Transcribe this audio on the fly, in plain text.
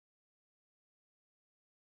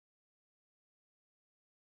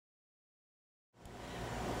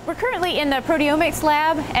We're currently in the proteomics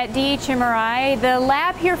lab at DHMRI. The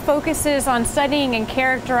lab here focuses on studying and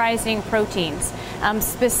characterizing proteins.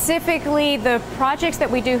 Specifically, the projects that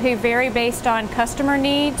we do here vary based on customer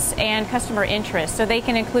needs and customer interests. So they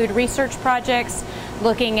can include research projects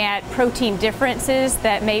looking at protein differences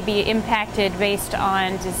that may be impacted based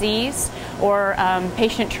on disease or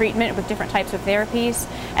patient treatment with different types of therapies,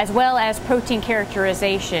 as well as protein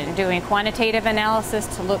characterization, doing quantitative analysis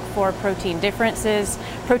to look for protein differences,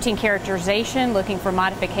 protein characterization, looking for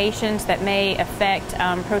modifications that may affect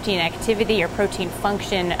protein activity or protein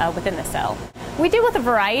function within the cell. We deal with a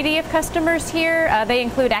variety of customers here. They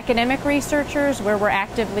include academic researchers, where we're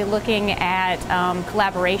actively looking at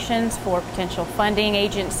collaborations for potential funding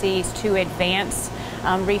agencies to advance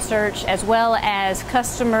research, as well as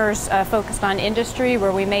customers focused on industry,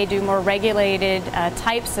 where we may do more regulated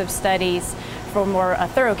types of studies for more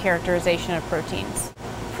thorough characterization of proteins.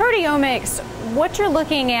 Proteomics, what you're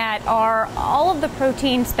looking at are all of the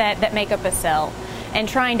proteins that make up a cell, and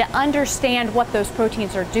trying to understand what those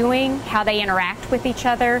proteins are doing, how they interact with each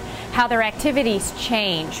other, how their activities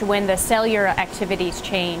change when the cellular activities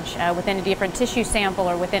change within a different tissue sample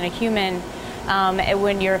or within a human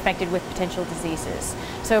when you're affected with potential diseases.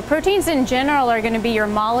 So proteins in general are going to be your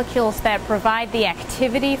molecules that provide the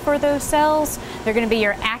activity for those cells. They're going to be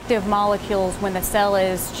your active molecules when the cell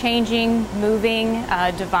is changing, moving,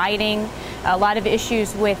 dividing. A lot of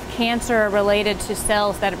issues with cancer are related to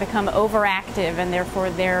cells that have become overactive, and therefore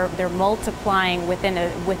they're multiplying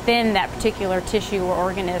within that particular tissue or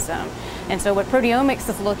organism. And so what proteomics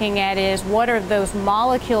is looking at is what are those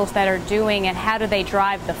molecules that are doing, and how do they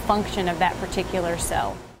drive the function of that particular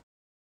cell.